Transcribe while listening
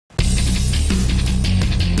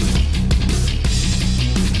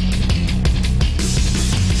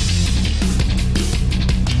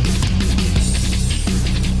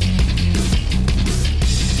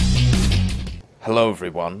Hello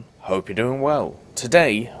everyone, hope you're doing well.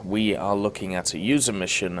 Today we are looking at a user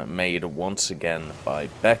mission made once again by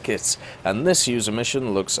Beckett, and this user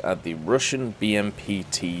mission looks at the Russian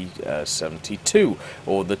BMPT-72,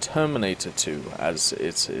 or the Terminator 2 as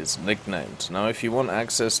it is nicknamed. Now if you want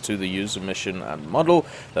access to the user mission and model,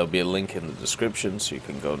 there'll be a link in the description so you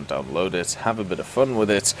can go and download it, have a bit of fun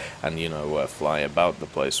with it, and fly about the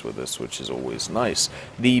place with this, which is always nice.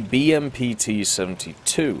 The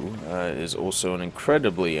BMPT-72 is also an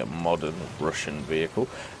incredibly modern Russian vehicle,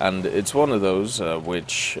 and it's one of those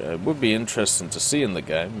which would be interesting to see in the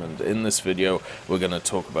game. And in this video we're going to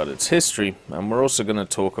talk about its history, and we're also going to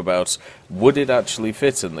talk about would it actually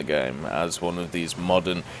fit in the game as one of these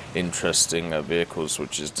modern interesting vehicles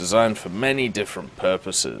which is designed for many different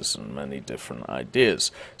purposes and many different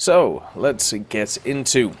ideas. So let's get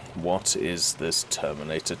into what is this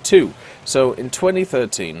Terminator 2. So in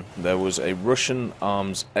 2013 there was a Russian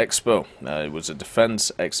Arms Expo. It was a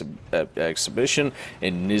defense exhibition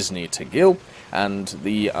in Nizhny Tagil, and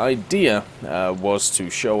the idea was to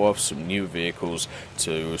show off some new vehicles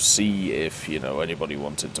to see if anybody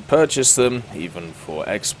wanted to purchase them, even for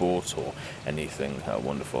export or anything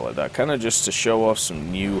wonderful like that, kind of just to show off some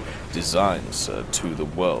new designs to the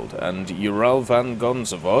world. And Ural van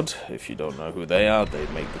Gonzavod, if you don't know who they are, they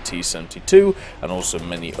make the T-72 and also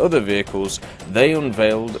many other vehicles. They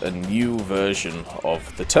unveiled a new version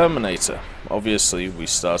of the Terminator. Obviously we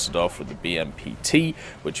started off with the BMPT,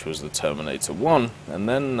 which was the Terminator 1, and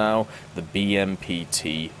then now the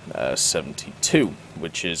BMPT-72,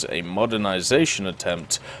 which is a modernization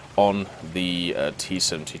attempt on the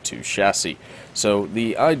T-72 chassis. So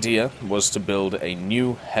the idea was to build a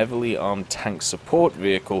new heavily armed tank support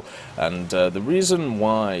vehicle, and the reason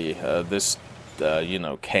why this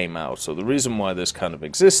came out, so the reason why this kind of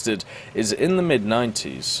existed, is in the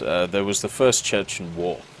mid-90s there was the first Chechen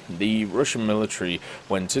War. The Russian military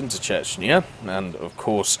went into Chechnya and of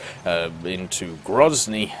course into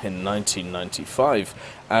Grozny in 1995,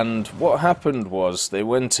 and what happened was they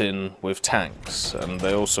went in with tanks, and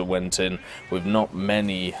they also went in with not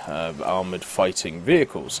many armored fighting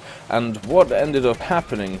vehicles. And what ended up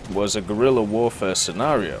happening was a guerrilla warfare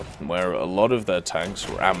scenario where a lot of their tanks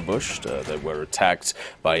were ambushed, they were attacked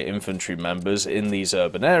by infantry members in these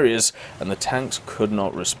urban areas, and the tanks could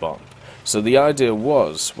not respond. So the idea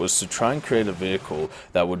was to try and create a vehicle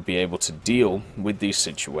that would be able to deal with these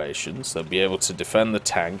situations, that would be able to defend the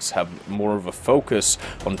tanks, have more of a focus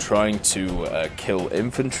on trying to kill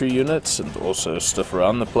infantry units and also stuff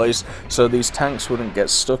around the place, so these tanks wouldn't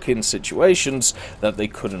get stuck in situations that they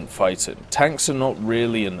couldn't fight in. Tanks are not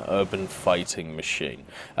really an urban fighting machine.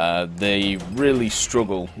 They really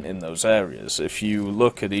struggle in those areas. If you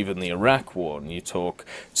look at even the Iraq War and you talk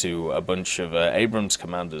to a bunch of Abrams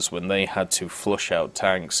commanders, when they had to flush out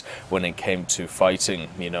tanks when it came to fighting,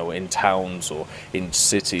 in towns or in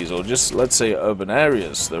cities or just, let's say, urban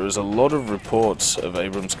areas, there is a lot of reports of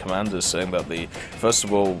Abrams commanders saying that they, first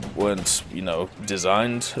of all, weren't,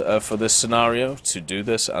 designed for this scenario to do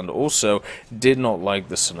this, and also did not like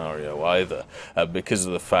the scenario either, because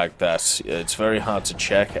of the fact that it's very hard to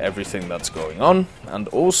check everything that's going on, and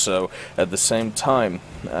also, at the same time,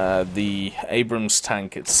 the Abrams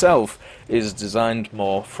tank itself is designed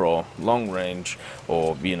more for long range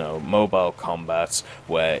or mobile combat,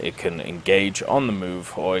 where it can engage on the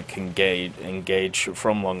move or it can engage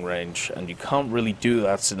from long range, and you can't really do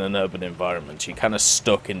that in an urban environment. You're kind of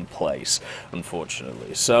stuck in place,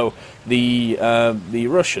 unfortunately. So the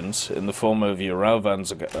Russians, in the form of Ural van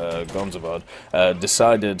Gonzavod,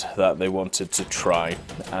 decided that they wanted to try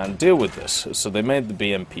and deal with this. So they made the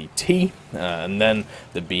BMPT and then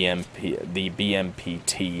the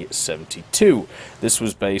BMPT-72. This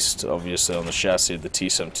was based obviously on the chassis of the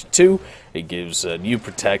T-72. It gives new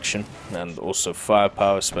protection and also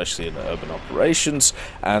firepower, especially in urban operations.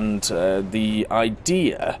 And the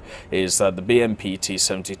idea is that the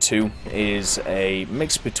BMPT-72 is a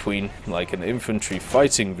mix between like an infantry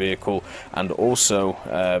fighting vehicle, and also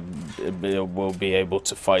it will be able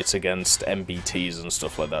to fight against MBTs and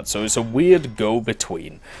stuff like that. So it's a weird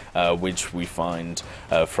go-between, which we find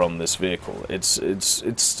from this vehicle. It's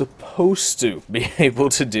supposed to be able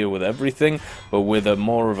to deal with everything, but with a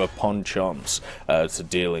more of a penchant to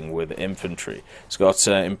dealing with infantry. It's got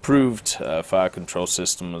improved fire control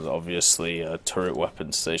systems, obviously turret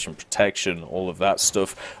weapon station protection, all of that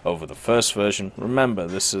stuff over the first version. Remember,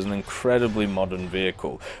 this is an incredibly modern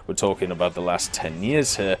vehicle. We're talking about the last 10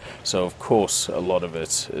 years here, so of course a lot of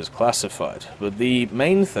it is classified. But the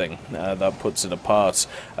main thing that puts it apart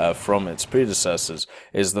from its predecessors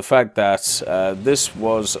is the fact that this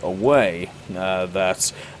was a way that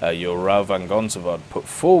your Rao van Gonzavod put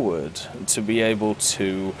forward to be able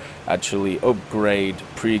to actually upgrade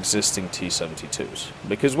pre-existing T-72s.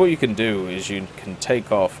 Because what you can do is you can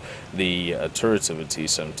take off the turret of a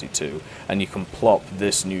T-72 and you can plop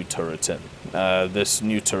this new turret in. This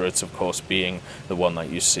new turret, of course, being the one that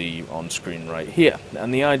you see on screen right here.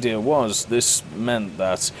 And the idea was this meant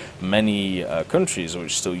that many countries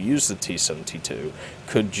which still use the T-72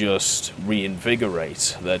 could just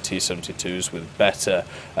reinvigorate their T-72s with better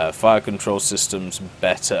fire control systems,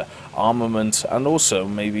 better armament, and also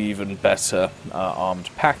maybe even better armed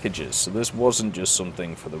packages. So this wasn't just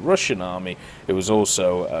something for the Russian army, it was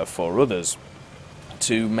also for others,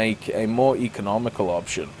 to make a more economical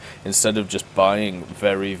option. Instead of just buying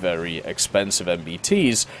very, very expensive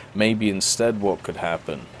MBTs, maybe instead what could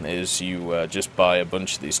happen is you just buy a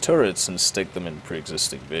bunch of these turrets and stick them in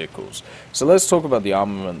pre-existing vehicles. So let's talk about the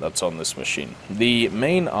armament that's on this machine. The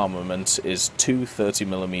main armament is two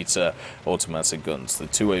 30mm automatic guns, the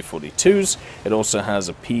two A42s. It also has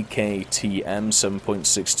a PKTM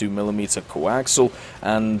 7.62mm coaxial,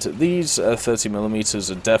 and these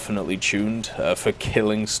 30mm are definitely tuned for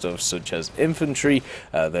killing stuff such as infantry.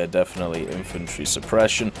 They're definitely infantry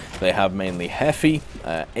suppression. They have mainly Heffy,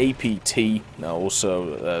 APT,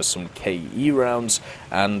 also some KE rounds,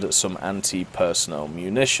 and some anti-personnel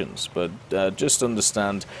munitions. But just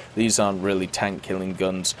understand, these aren't really tank killing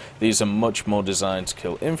guns. These are much more designed to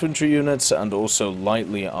kill infantry units and also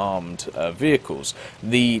lightly armed vehicles.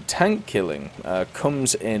 The tank killing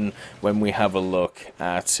comes in when we have a look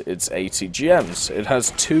at its ATGMs. It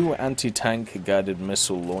has two anti-tank guided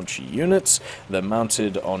missile launcher units. They're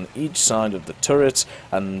mounted on each side of the turret,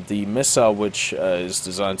 and the missile which is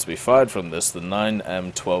designed to be fired from this, the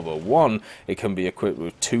 9M1201, it can be equipped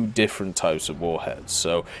with two different types of warheads.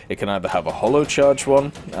 So it can either have a hollow charge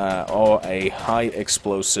one or a high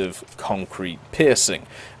explosive concrete piercing,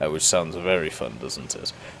 which sounds very fun, doesn't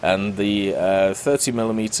it? And the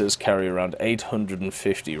 30mm carry around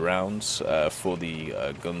 850 rounds for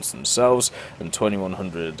the guns themselves, and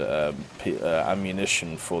 2100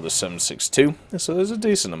 ammunition for the 7.62, so there's a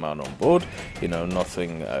decent amount on board, you know,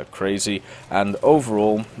 nothing crazy. And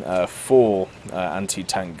overall, 4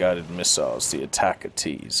 anti-tank guided missiles, the Attacker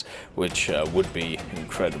Ts, which would be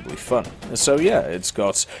incredibly fun. So yeah, it's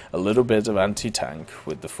got a little bit of anti-tank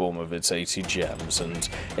with the form of its ATGMs, and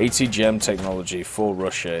ATGM technology for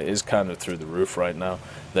Russia is kind of through the roof right now.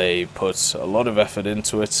 They put a lot of effort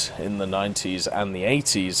into it in the 90s and the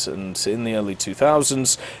 80s, and in the early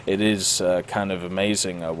 2000s it is kind of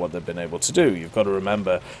amazing what they've been able to do. You've got to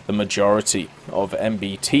remember the majority of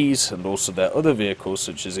MBTs and also their other vehicles,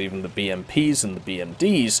 such as even the BMPs and the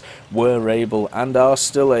BMDs, were able and are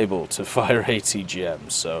still able to fire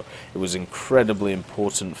ATGMs, so it was incredibly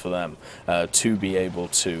important for them to be able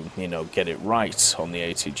to, you know, get it right on the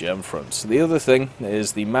ATGM front. The other thing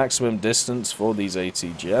is the maximum distance for these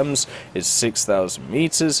ATGMs is 6,000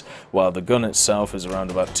 meters, while the gun itself is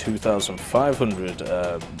around about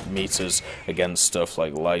 2,500 meters against stuff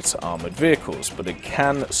like light armored vehicles, but it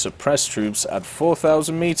can suppress troops at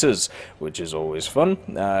 4,000 meters, which is always fun.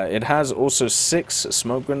 It has also 6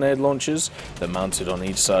 smoke grenade launchers. They're mounted on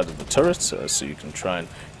each side of the turret, so you can try and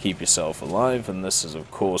keep yourself alive, and this is of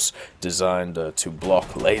course designed to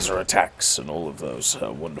block laser attacks and all of those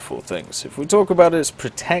wonderful things. If we talk about its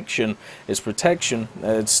protection,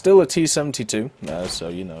 it's still a T-72, so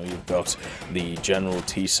you know, you've got the general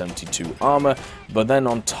T-72 armor, but then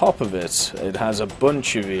on top of it, it has a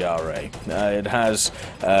bunch of ERA. It has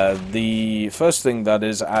the first thing that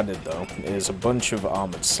is added though is a bunch of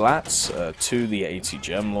armored slats to the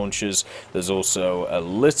ATGM launchers. There's also a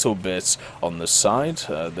little bit on the side.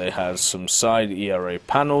 They have some side ERA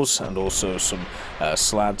panels and also some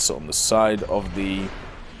slats on the side of the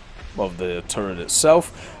turret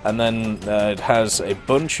itself, and then it has a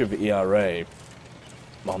bunch of ERA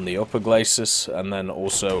on the upper glacis, and then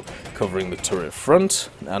also covering the turret front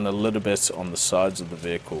and a little bit on the sides of the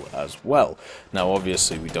vehicle as well. Now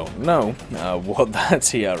obviously we don't know what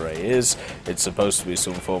that ERA is. It's supposed to be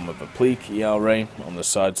some form of oblique ERA on the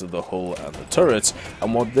sides of the hull and the turret,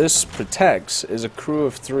 and what this protects is a crew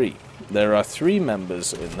of 3. There are 3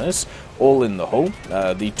 members in this, all in the hull.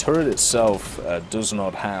 The turret itself does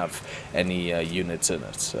not have any units in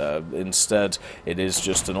it. Instead, it is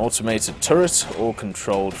just an automated turret, all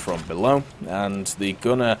controlled from below, and the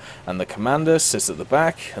gunner and the commander sit at the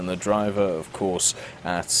back, and the driver, of course,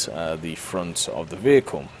 at the front of the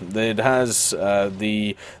vehicle. It has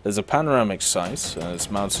there's a panoramic sight.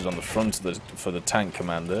 It's mounted on the front of for the tank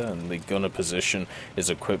commander, and the gunner position is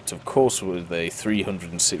equipped, of course, with a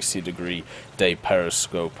 360-degree 60-degree day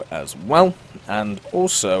periscope as well. And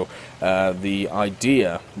also the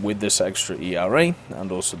idea with this extra ERA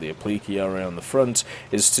and also the oblique ERA on the front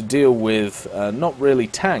is to deal with not really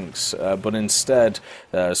tanks, but instead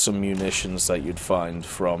some munitions that you'd find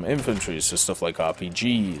from infantry, so stuff like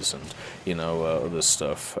RPGs and, you know, other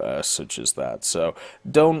stuff such as that. So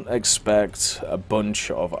don't expect a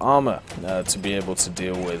bunch of armor to be able to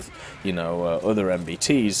deal with, you know, other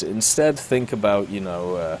MBTs. Instead, think about, you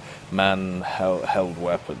know, man-held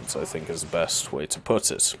weapons, I think is the best way to put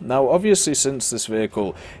it. Now, obviously, since this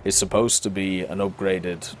vehicle is supposed to be an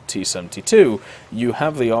upgraded T-72, you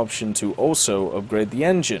have the option to also upgrade the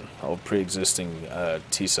engine of pre-existing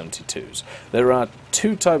T-72s. There are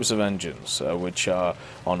two types of engines which are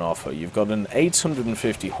on offer. You've got an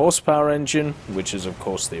 850 horsepower engine, which is of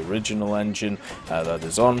course the original engine that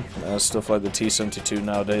is on stuff like the T-72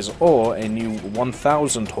 nowadays, or a new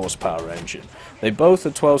 1000 horsepower engine. They both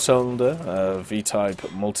are 12-cylinder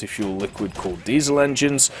V-type multi-fuel liquid-cooled diesel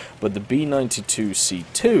engines, but the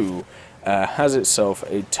B92C2 has itself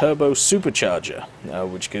a turbo supercharger,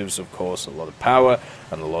 which gives, of course, a lot of power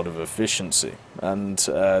and a lot of efficiency. And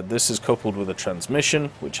this is coupled with a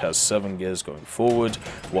transmission, which has 7 gears going forward,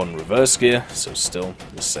 1 reverse gear, so still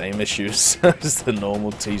the same issues as the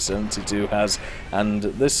normal T-72 has. And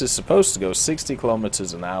this is supposed to go 60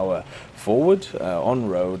 kilometers an hour forward on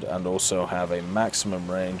road, and also have a maximum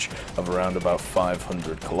range of around about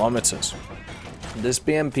 500 kilometers. This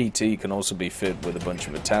BMPT can also be fitted with a bunch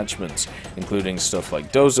of attachments, including stuff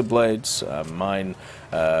like dozer blades,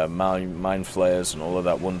 mine flayers, and all of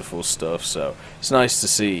that wonderful stuff. So it's nice to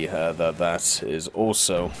see that is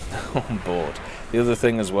also on board. The other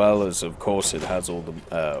thing as well is, of course, it has all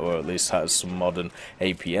the, or at least has some modern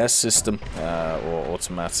APS system, or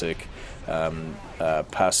automatic oh,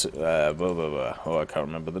 I can't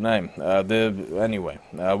remember the name. Anyway,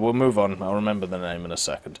 we'll move on. I'll remember the name in a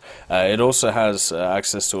second. It also has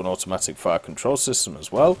access to an automatic fire control system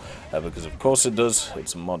as well, because of course it does.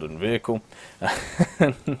 It's a modern vehicle.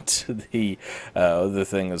 And the other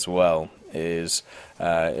thing as well is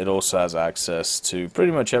it also has access to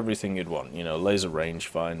pretty much everything you'd want, you know, laser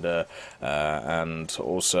rangefinder, and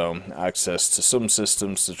also access to some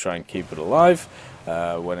systems to try and keep it alive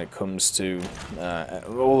when it comes to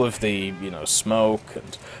all of the, you know, smoke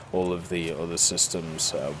and all of the other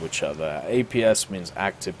systems which are there. APS means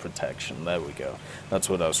active protection. There we go. That's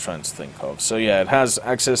what I was trying to think of. So yeah, it has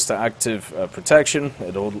access to active protection.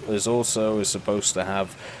 It is also supposed to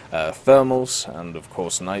have thermals and of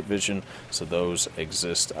course night vision, so those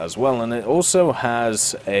exist as well. And it also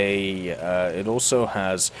has a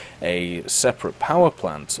separate power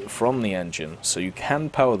plant from the engine, so you can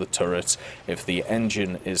power the turret if the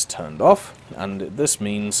engine is turned off. And this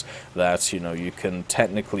means that, you know, you can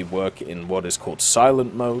technically work in what is called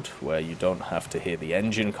silent mode, where you don't have to hear the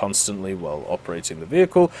engine constantly while operating the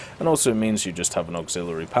vehicle, and also it means you just have an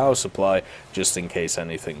auxiliary power supply just in case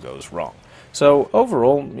anything goes wrong. So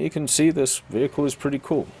overall, you can see this vehicle is pretty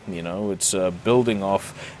cool. You know, it's building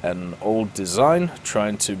off an old design,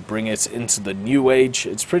 trying to bring it into the new age.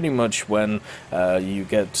 It's pretty much when you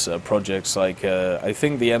get projects like, I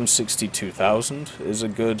think the M60-2000 is a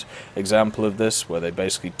good example of this, where they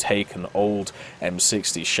basically take an old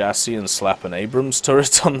M60 chassis and slap an Abrams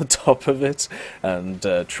turret on the top of it and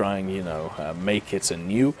try and, you know, make it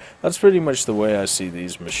anew. That's pretty much the way I see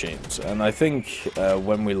these machines. And I think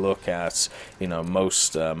when we look at, you know,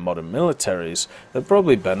 most modern militaries, they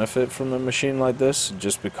probably benefit from a machine like this,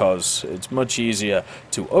 just because it's much easier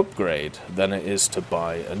to upgrade than it is to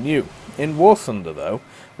buy a new. In War Thunder, though,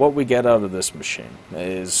 what we get out of this machine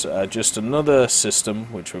is just another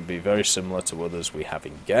system which would be very similar to others we have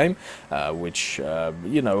in game, which,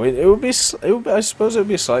 you know, I suppose it would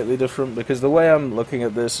be slightly different, because the way I'm looking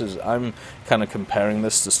at this is I'm kind of comparing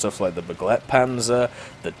this to stuff like the Baglette Panzer,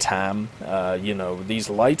 the TAM, you know, these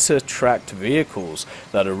lighter tracked vehicles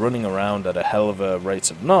that are running around at a hell of a rate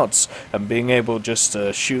of knots and being able just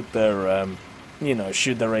to shoot their you know,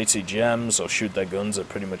 shoot their ATGMs or shoot their guns at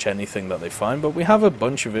pretty much anything that they find. But we have a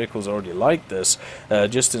bunch of vehicles already like this,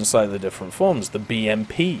 just in slightly different forms. The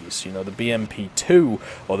BMPs, you know, the BMP-2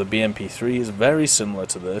 or the BMP-3 is very similar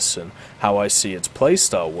to this, and how I see its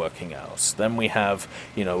playstyle working out. Then we have,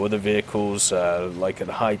 you know, other vehicles like at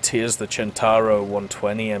high tiers, the Centauro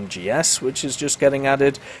 120 MGS, which is just getting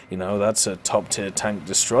added. You know, that's a top-tier tank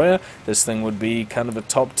destroyer. This thing would be kind of a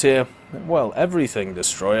top-tier, well, everything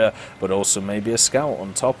destroyer, but also maybe a scout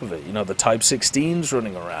on top of it. You know, the Type 16s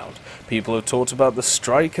running around. People have talked about the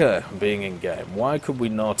Striker being in game. Why could we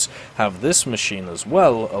not have this machine as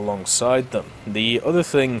well alongside them? The other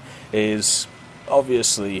thing is,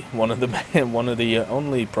 obviously, one of the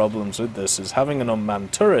only problems with this is having an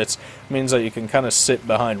unmanned turret means that you can kind of sit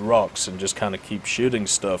behind rocks and just kind of keep shooting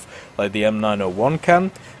stuff like the M901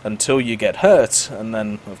 can until you get hurt, and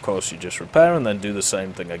then of course you just repair and then do the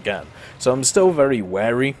same thing again. So I'm still very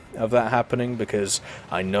wary of that happening, because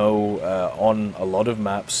I know on a lot of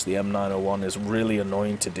maps the M901 is really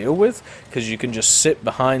annoying to deal with, because you can just sit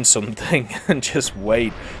behind something and just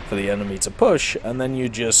wait for the enemy to push, and then you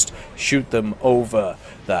just shoot them over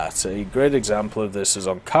that. A great example of this is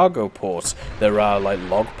on cargo ports. There are like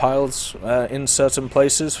log piles in certain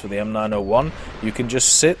places for the M901. You can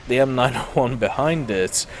just sit the M901 behind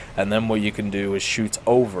it, and then what you can do is shoot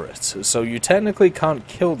over it. So you technically can't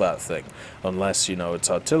kill that thing unless, you know, it's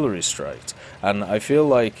artillery striked. And I feel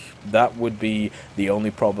like that would be the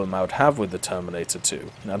only problem I would have with the Terminator 2.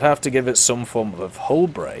 I'd have to give it some form of hull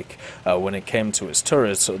break when it came to its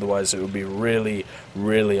turrets, otherwise it would be really,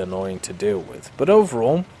 really annoying to deal with. But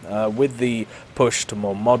overall, with the push to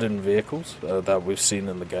more modern vehicles that we've seen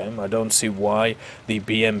in the game, I don't see why the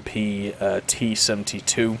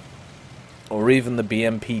BMP-T-72 or even the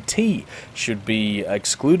BMPT should be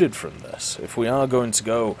excluded from this. If we are going to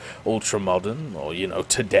go ultra-modern, or, you know,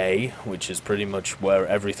 today, which is pretty much where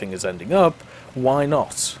everything is ending up, why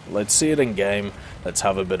not? Let's see it in game, let's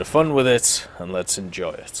have a bit of fun with it, and let's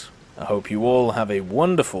enjoy it. I hope you all have a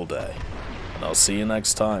wonderful day, and I'll see you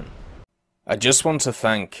next time. I just want to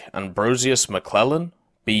thank Ambrosius McClellan,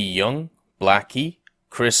 B. Young, Blackie,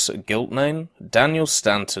 Chris Giltnane, Daniel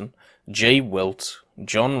Stanton, Jay Wilt,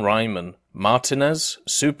 John Ryman, Martinez,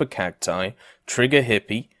 Super Cacti, Trigger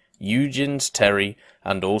Hippie, Eugens Terry,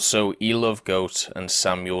 and also Elove Goat and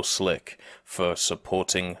Samuel Slick for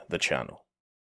supporting the channel.